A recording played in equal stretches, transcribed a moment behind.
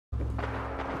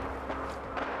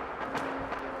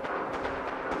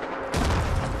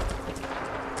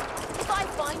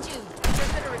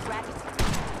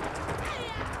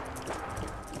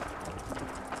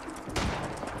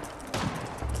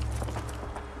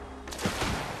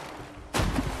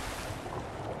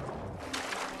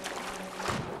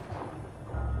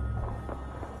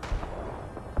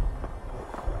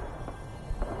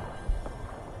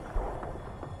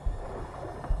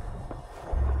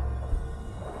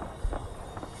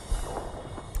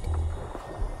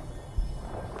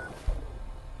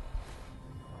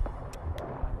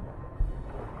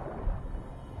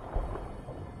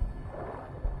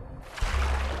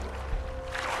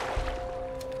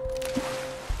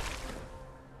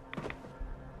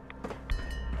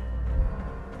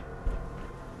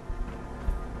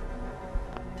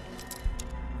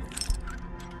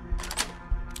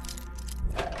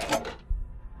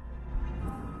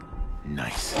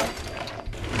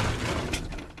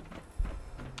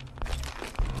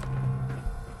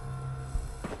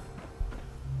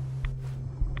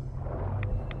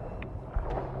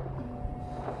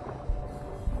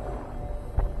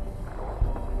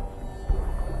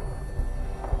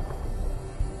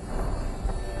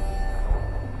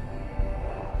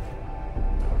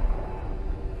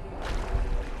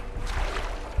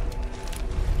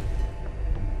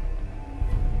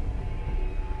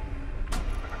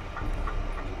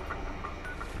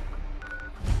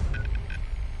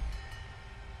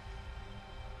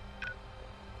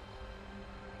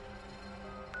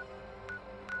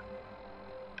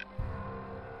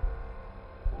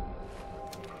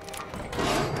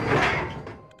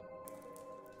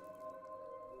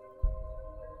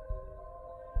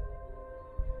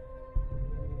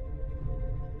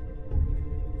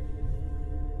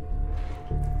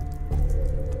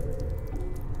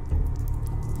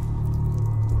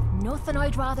nothing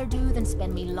I'd rather do than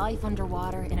spend me life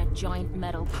underwater in a giant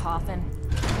metal coffin.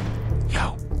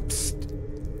 Yo, psst.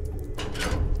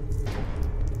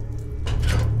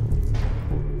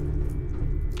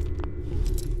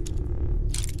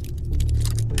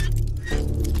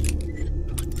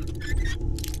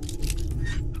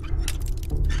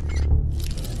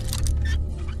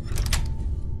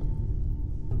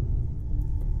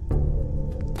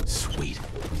 Sweet.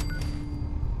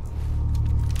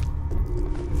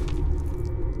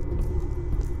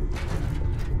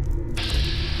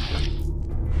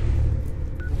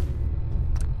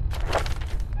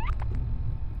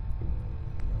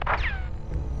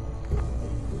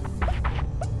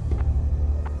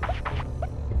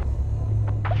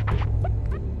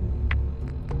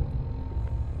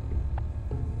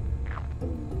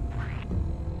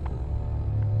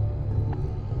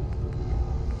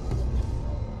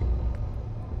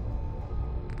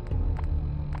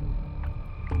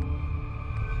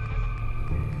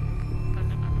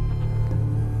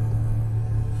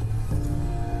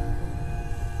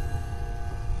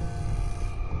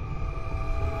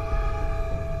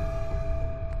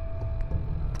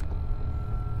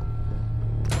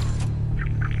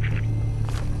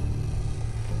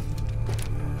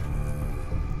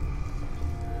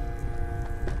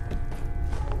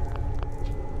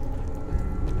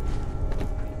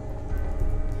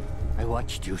 I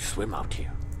watched you swim out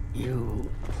here. You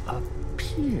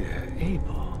appear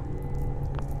able,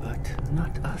 but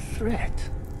not a threat.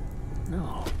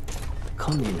 No.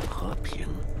 空in和平.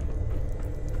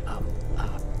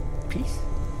 Peace?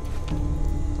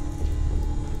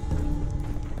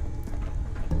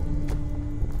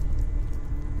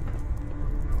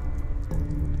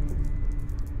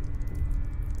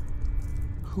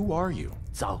 Who are you?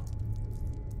 Zhao,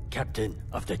 captain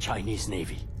of the Chinese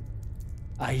Navy.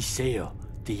 I sail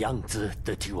the Yangtze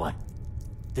 31.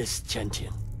 This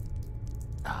Tiantian.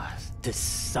 This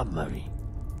submarine.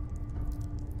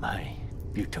 My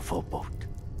beautiful boat.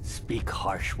 Speak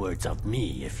harsh words of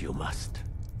me if you must.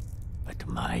 But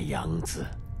my Yangtze,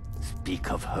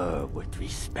 speak of her with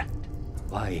respect.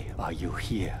 Why are you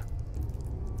here?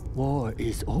 War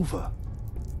is over.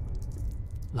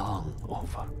 Long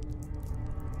over.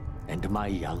 And my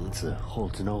Yangtze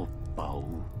holds no bao,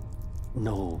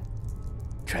 no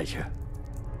treasure.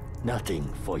 Nothing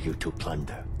for you to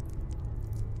plunder.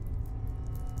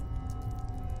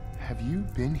 Have you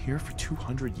been here for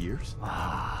 200 years?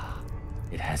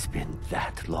 It has been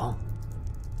that long.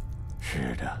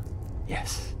 是的,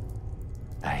 yes.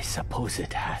 I suppose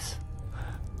it has.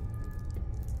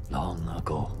 Long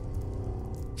ago,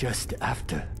 just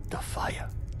after the fire,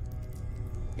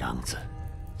 Yangtze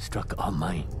struck our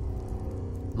mine.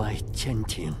 My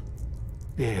Tianting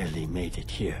barely made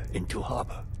it here into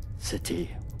harbor. City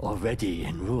already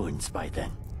in ruins by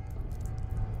then.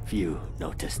 Few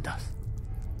noticed us.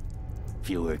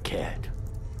 Fewer cared.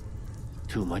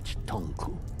 Too much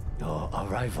Tongku. Your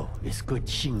arrival is good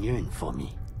Xingyun for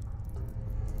me.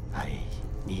 I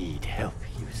need help,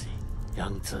 you see.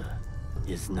 Yangtze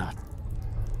is not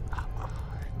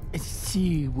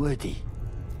seaworthy.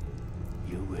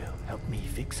 You will help me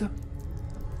fix her?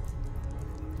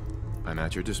 I'm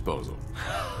at your disposal.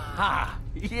 Ha!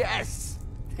 Yes!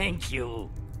 Thank you.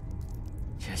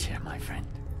 谢谢, my friend.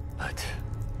 But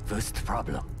first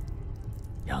problem.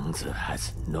 Yangtze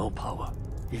has no power.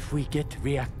 If we get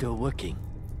reactor working,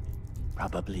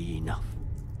 probably enough.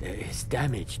 There is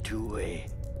damage to a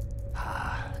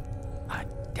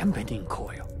dampening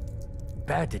coil.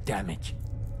 Bad damage.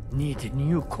 Need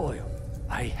new coil.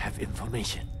 I have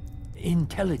information.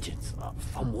 Intelligence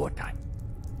from wartime.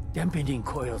 Dampening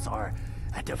coils are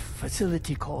at a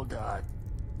facility called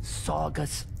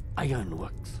Saugus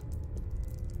Ironworks.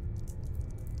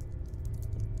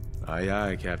 Aye,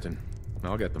 aye, Captain.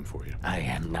 I'll get them for you. I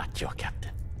am not your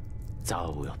captain.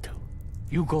 Zhao will do.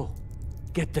 You go.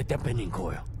 Get the dampening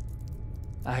coil.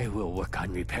 I will work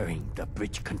on repairing the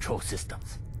bridge control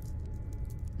systems.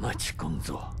 Much 工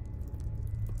作.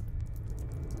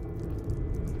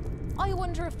 I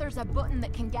wonder if there's a button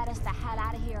that can get us the hell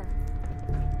out of here.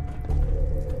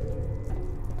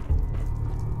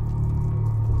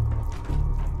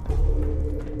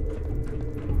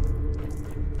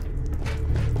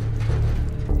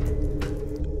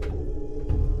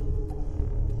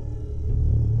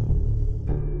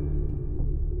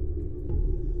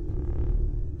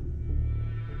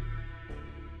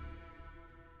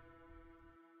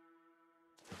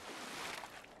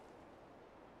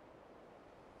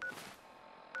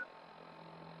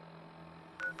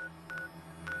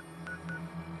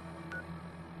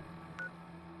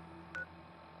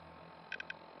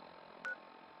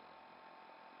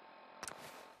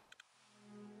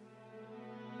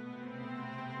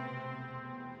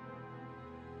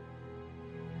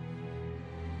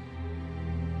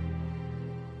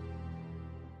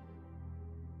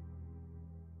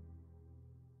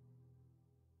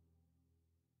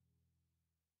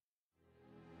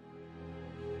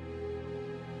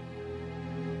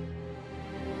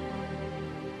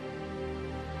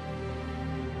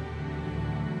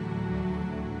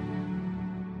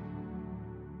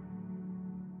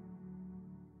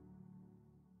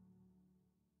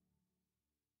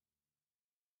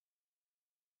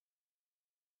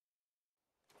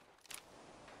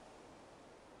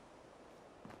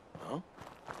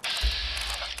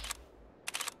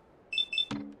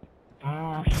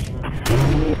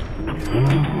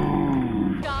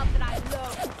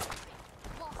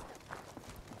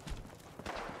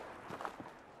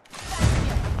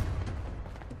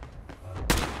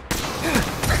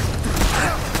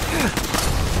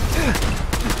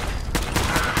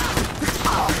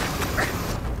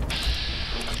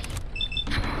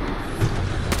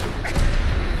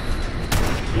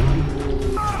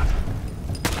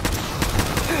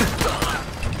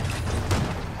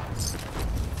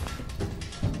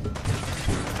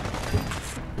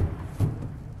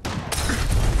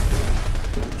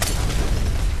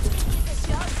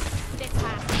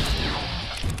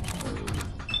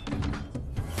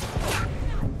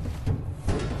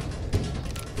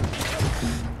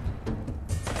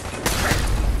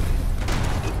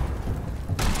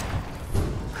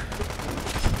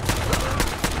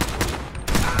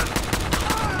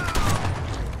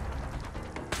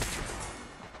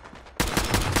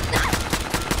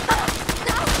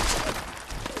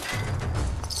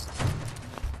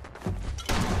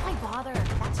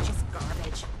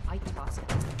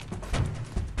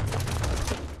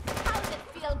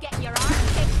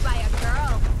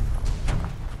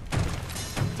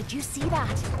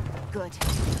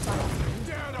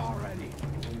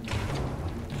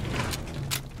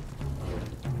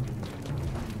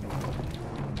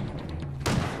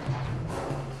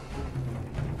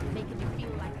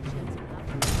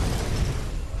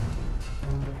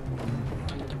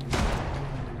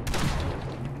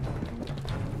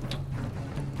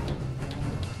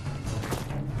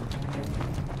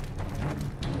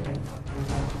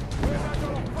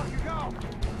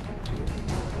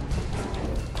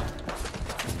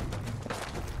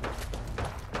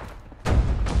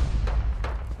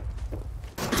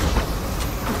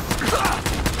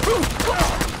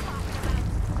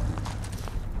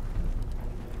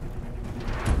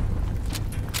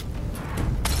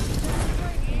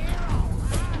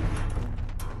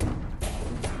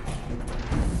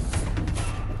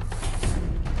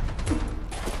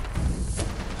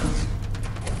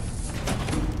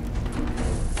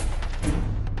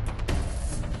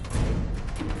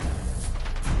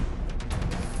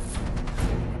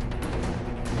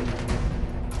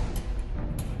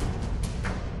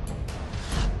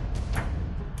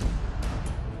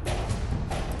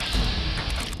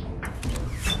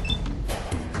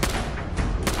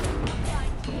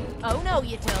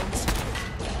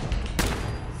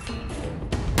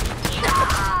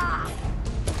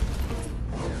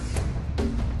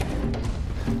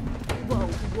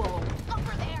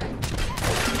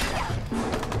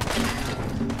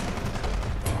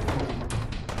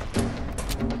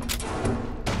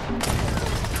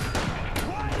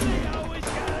 Why do they always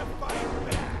gotta fight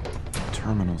back?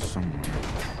 Terminal somewhere.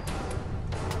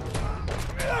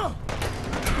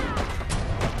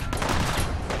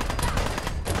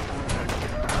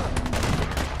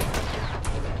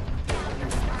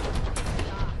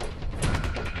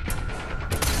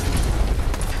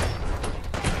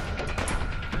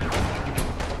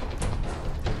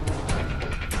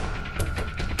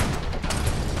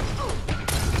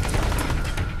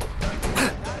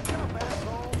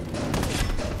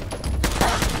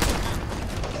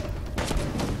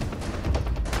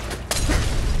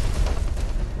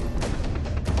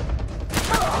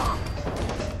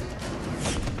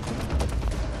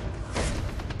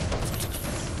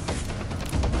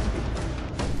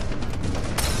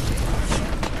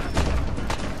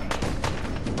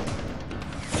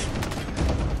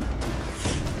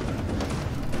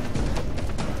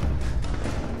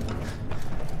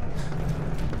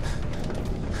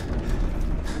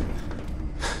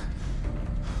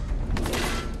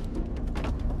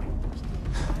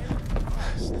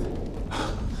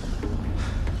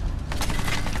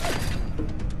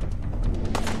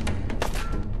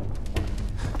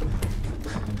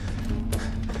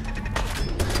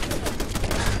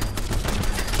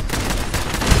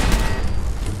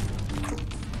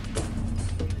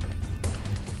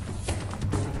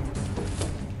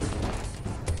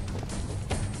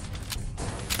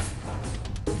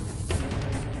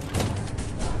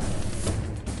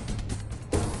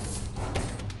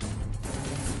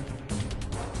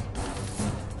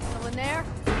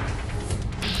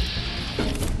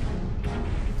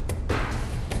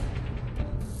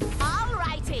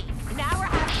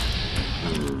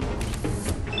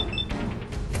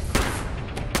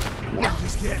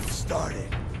 Getting started.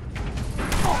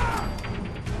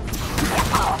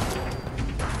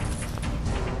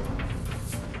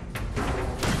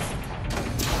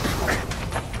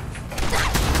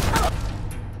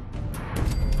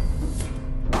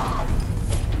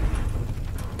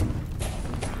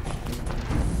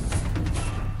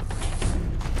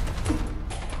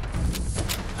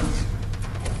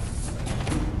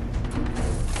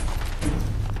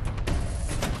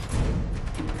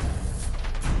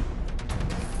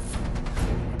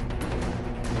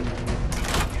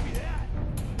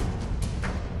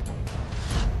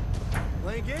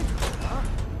 Playing games with it, huh?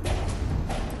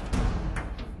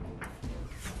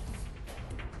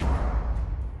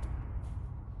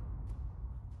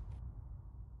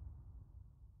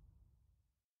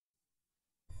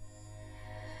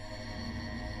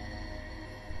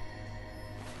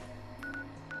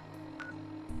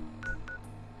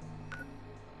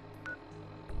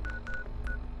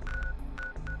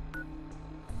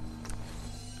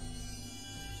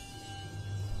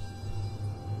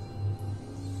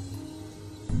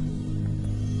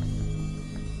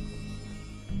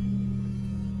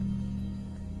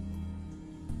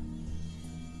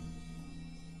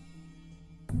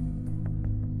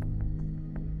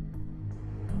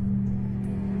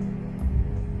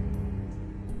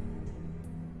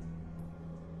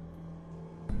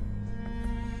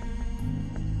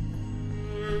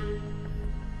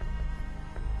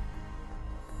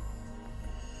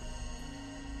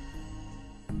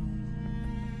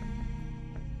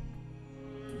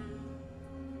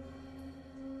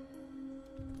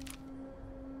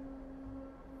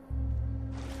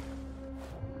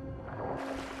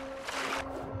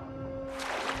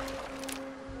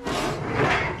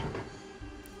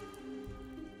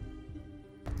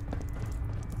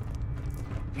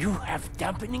 You have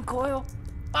dampening coil?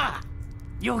 Ah!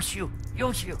 Yoshu!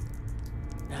 Yoshu!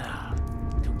 Now,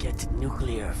 to get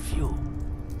nuclear fuel.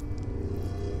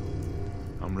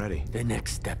 I'm ready. The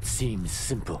next step seems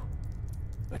simple,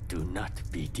 but do not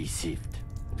be deceived.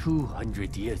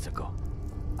 200 years ago,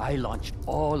 I launched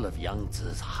all of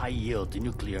Yangtze's high-yield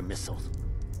nuclear missiles,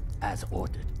 as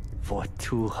ordered. For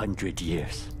 200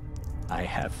 years, I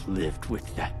have lived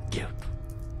with that guilt,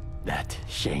 that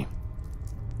shame.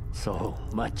 So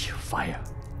much fire,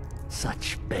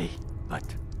 such bay, but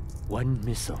one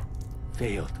missile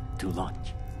failed to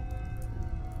launch.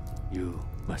 You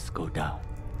must go down,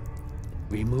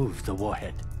 remove the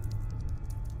warhead,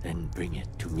 then bring it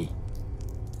to me.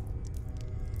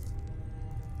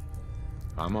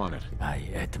 I'm on it. I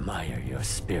admire your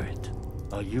spirit.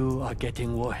 While you are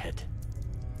getting warhead,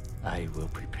 I will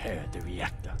prepare the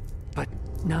reactor. But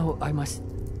now I must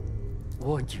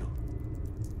warn you.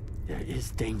 There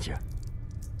is danger.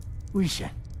 Wishen.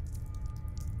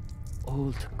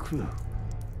 Old crew.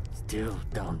 Still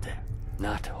down there.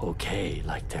 Not okay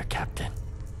like their captain.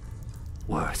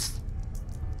 Worse.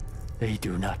 They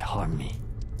do not harm me.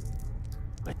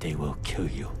 but they will kill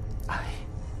you.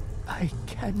 I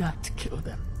cannot kill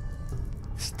them.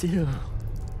 Still,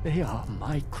 they are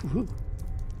my crew,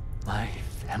 my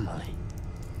family,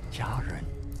 Jaren,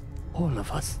 all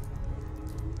of us.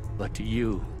 But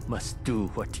you must do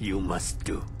what you must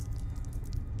do.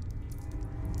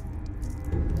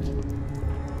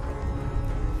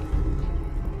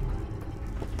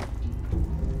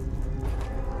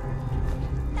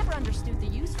 Never understood the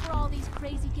use for all these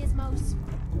crazy gizmos.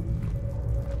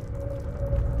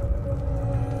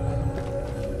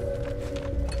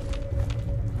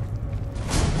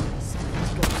 Something's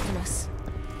ghosting us.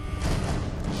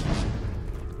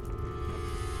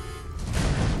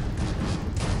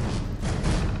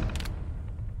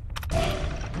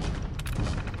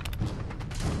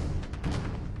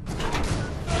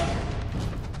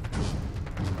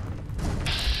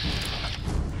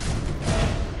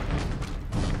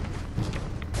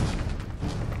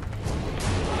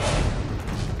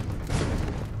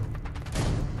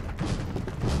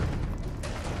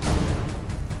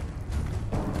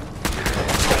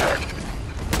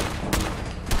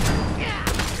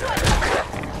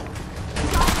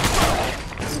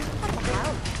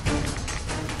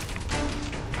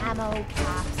 Ammo,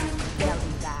 caps,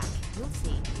 belly back. You'll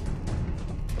see.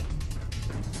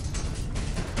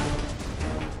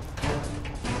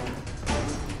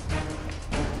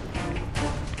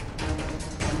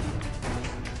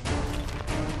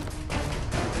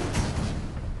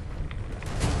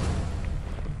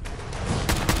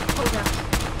 Hold up.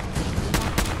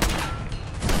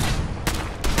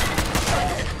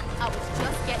 I was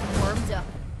just getting warmed up.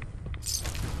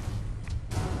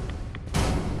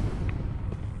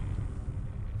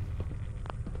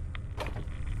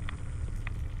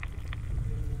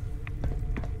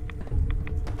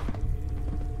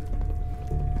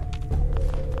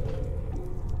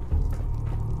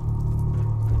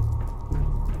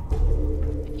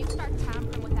 If you start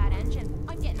tampering with that engine,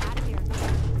 I'm getting out of here.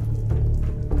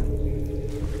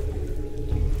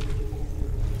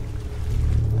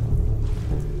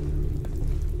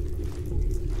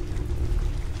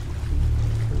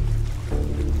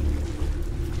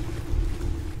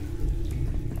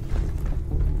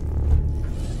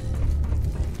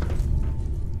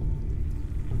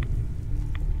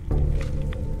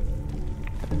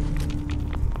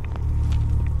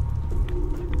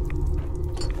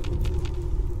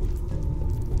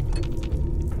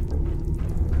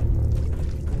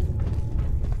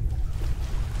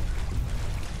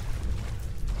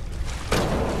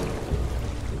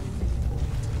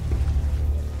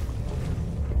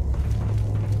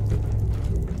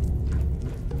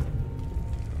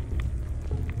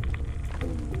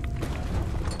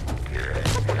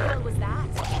 What the hell was that?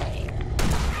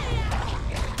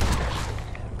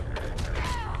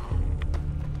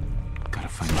 Gotta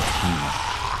find the camera.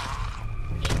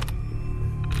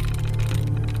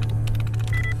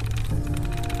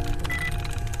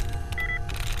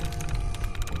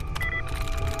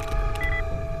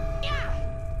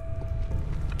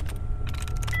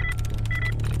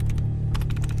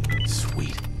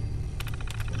 Sweet.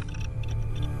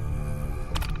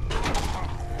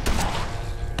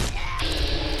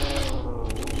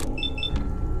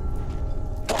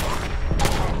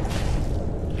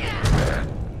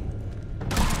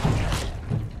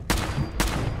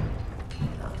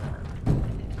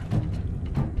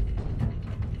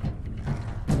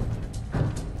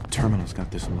 Terminal's got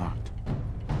this locked.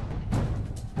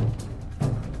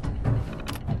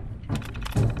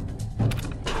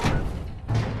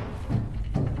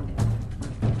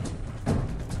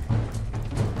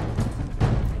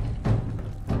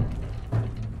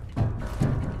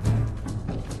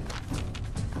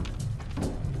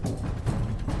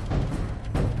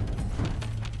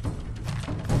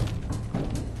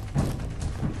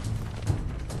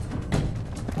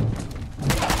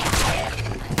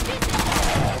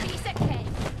 Piece of cake.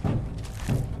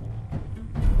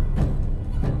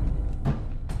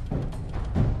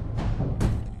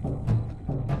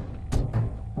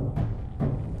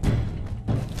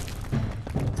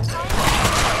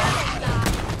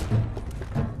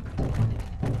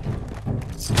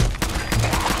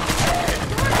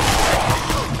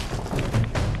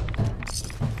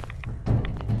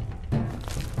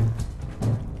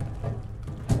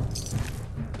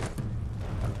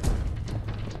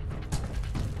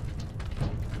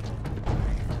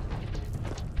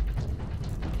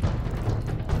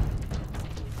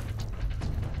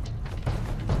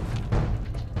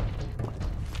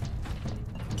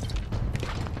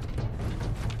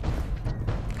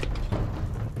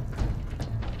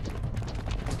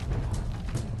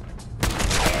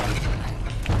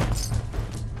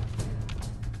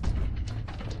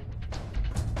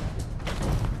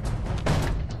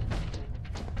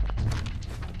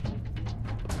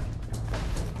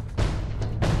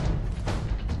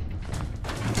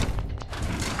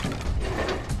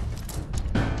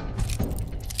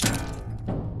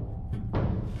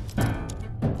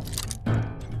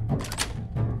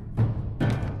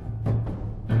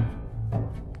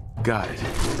 Got it.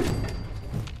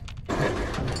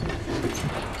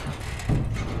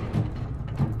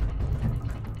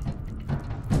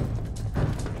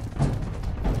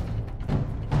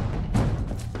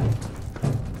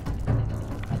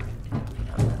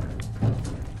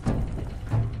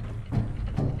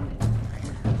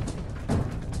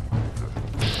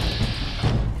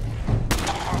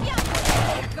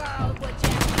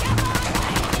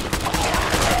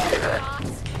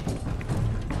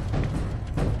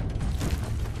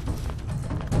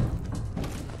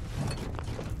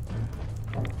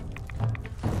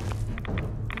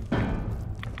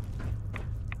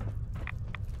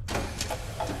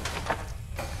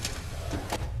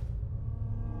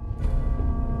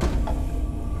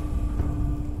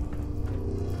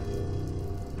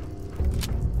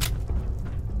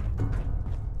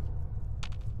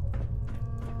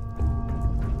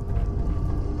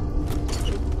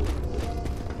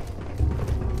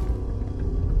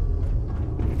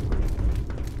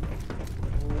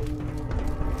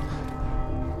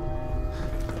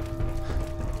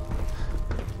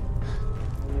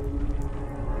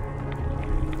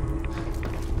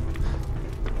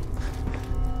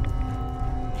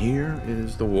 Here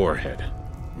is the Warhead.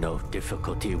 No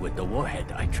difficulty with the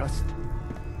Warhead, I trust.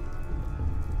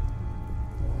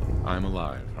 I'm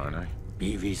alive, aren't I?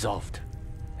 Be resolved,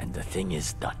 and the thing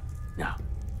is done. Now,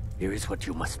 here is what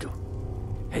you must do.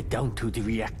 Head down to the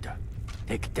reactor.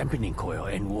 Take dampening coil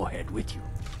and Warhead with you.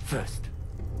 First,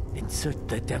 insert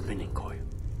the dampening coil.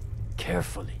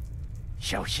 Carefully.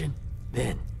 小心.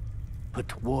 Then,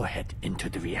 put Warhead into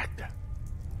the reactor.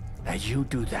 As you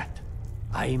do that,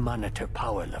 I monitor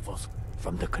power levels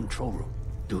from the control room.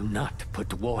 Do not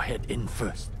put Warhead in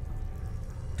first.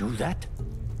 Do that?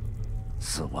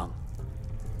 死亡.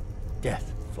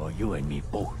 Death for you and me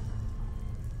both.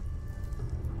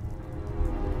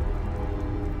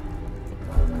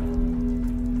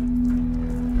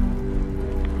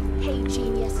 Hey,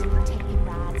 genius, we're taking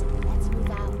rides. Let's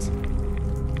move out.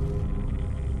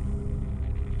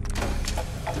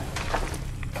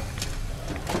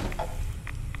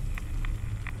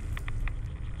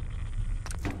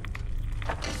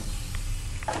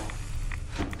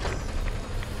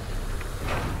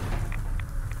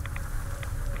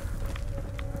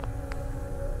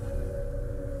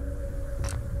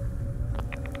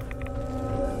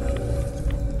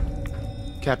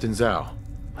 Captain Zhao.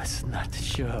 Was not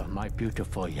sure my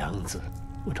beautiful Yangtze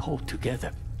would hold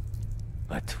together.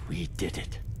 But we did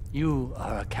it. You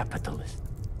are a capitalist.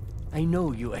 I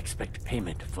know you expect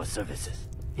payment for services.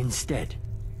 Instead,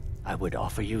 I would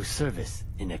offer you service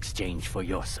in exchange for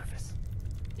your service.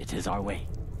 It is our way.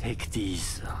 Take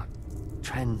these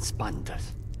transponders.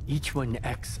 Each one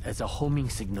acts as a homing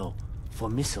signal for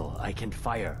missile I can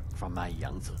fire from my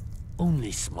Yangtze.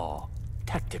 Only small,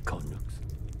 tactical nukes.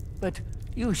 But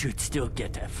you should still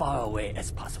get as far away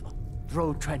as possible.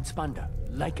 Throw transponder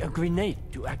like a grenade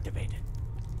to activate it.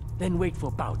 Then wait for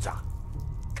Baoza.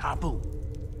 Kaboom!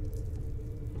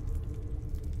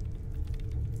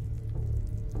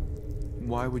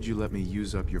 Why would you let me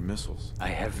use up your missiles? I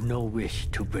have no wish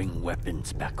to bring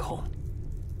weapons back home.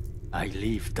 I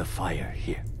leave the fire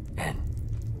here, and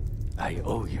I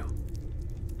owe you.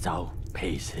 Zhao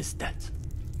pays his debts.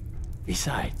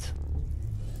 Besides,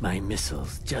 my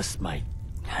missiles just might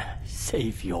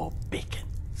save your bacon.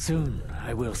 Soon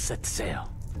I will set sail.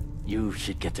 You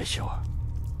should get ashore.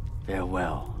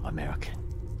 Farewell, American.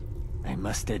 I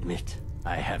must admit,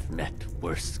 I have met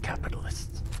worse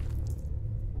capitalists.